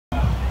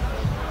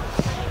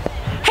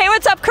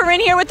what's up? Corrine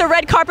here with the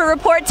Red Carpet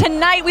Report.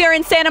 Tonight we are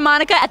in Santa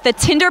Monica at the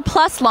Tinder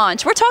Plus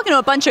launch. We're talking to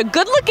a bunch of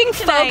good-looking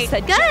folks.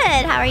 Good.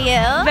 How are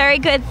you? Very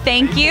good,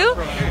 thank you.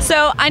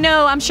 So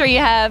I'm sure you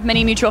have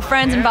many mutual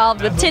friends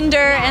involved with Tinder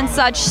and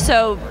such.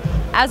 So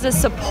as a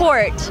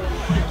support,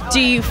 do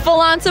you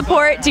full-on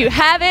support? Do you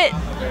have it?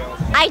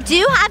 I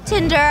do have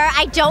Tinder.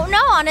 I don't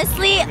know,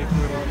 honestly.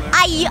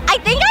 I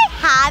think I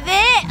have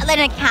it,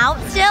 an account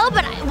still,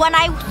 but when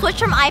I switched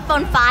from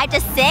iPhone 5 to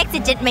 6,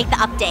 it didn't make the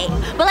update.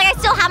 But like I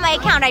still have my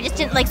account, I just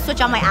didn't like switch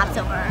all my apps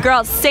over.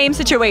 Girl, same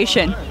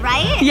situation.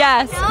 Right?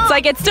 Yes. It's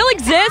like it still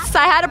exists.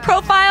 I had a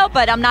profile,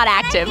 but I'm not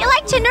active. I feel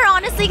like Tinder,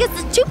 honestly,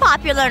 because it's too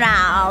popular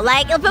now.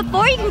 Like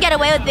before you can get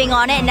away with being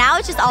on it, and now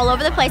it's just all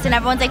over the place and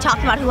everyone's like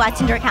talking about who has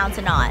Tinder accounts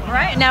and not.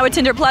 Right. Now with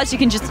Tinder Plus, you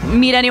can just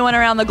meet anyone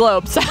around the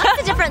globe. So.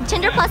 What's the difference?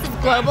 Tinder Plus is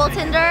global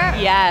Tinder?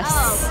 Yes.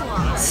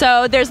 Oh, cool.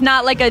 So there's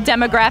not like a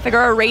demographic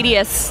or a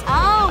radius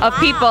of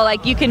people.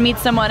 Like you can meet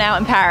someone out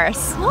in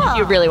Paris if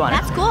you really want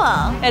to. That's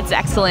cool. It's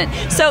excellent.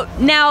 So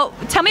now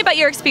tell me about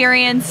your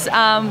experience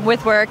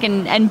with work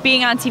and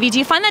being on TV. Do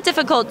you find that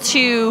difficult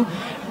to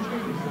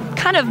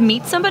kind of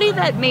meet somebody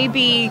that may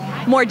be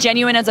more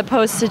genuine as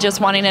opposed to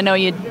just wanting to know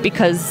you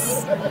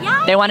because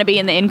they want to be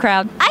in the in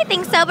crowd? I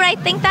think so, but I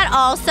think that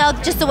also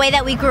just the way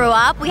that we grew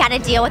up, we had to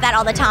deal with that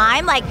all the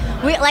time.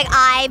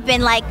 I've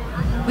been like,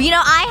 you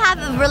know, I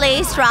have a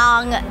really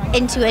strong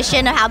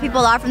intuition of how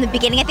people are from the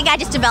beginning. I think I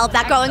just developed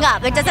that growing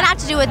up. It doesn't have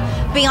to do with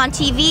being on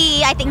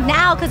TV. I think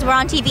now, because we're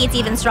on TV, it's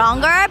even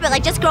stronger. But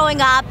like just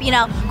growing up, you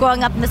know,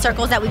 growing up in the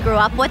circles that we grew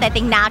up with, I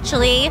think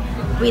naturally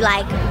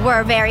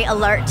we're very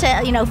alert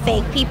to, you know,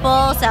 fake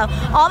people. So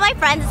all my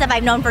friends and stuff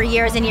I've known for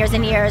years and years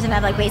and years, and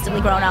I've like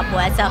basically grown up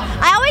with. So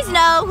I always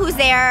know who's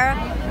there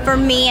for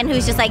me and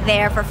who's just like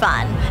there for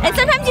fun. And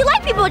sometimes you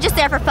like people just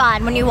there for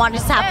fun when you want to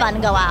just have fun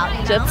and go out. You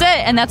know? That's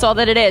it, and that's all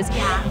that it is.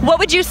 Yeah. What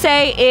would you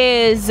say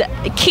is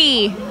the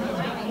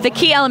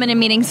key element in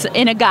meeting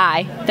in a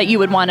guy that you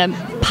would want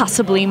to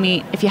possibly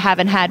meet if you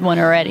haven't had one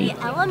already?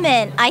 The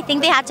element. I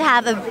think they have to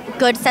have a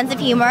good sense of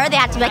humor. They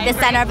have to be like the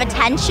center of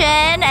attention,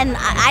 and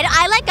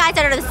I like guys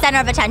that are the center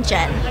of attention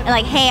and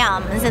like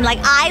hams, and like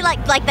I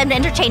like them to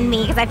entertain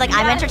me because I feel like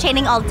I'm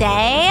entertaining all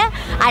day.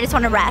 I just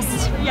want to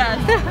rest.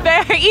 Yes,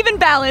 very even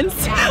balance.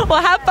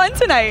 Well, have fun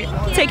tonight.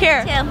 Take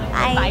care. You too.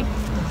 Bye. Bye.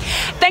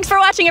 Thanks for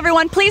watching,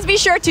 everyone. Please be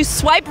sure to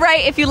swipe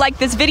right if you like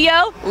this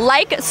video,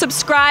 like,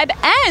 subscribe,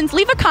 and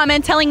leave a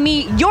comment telling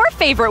me your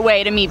favorite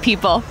way to meet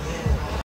people.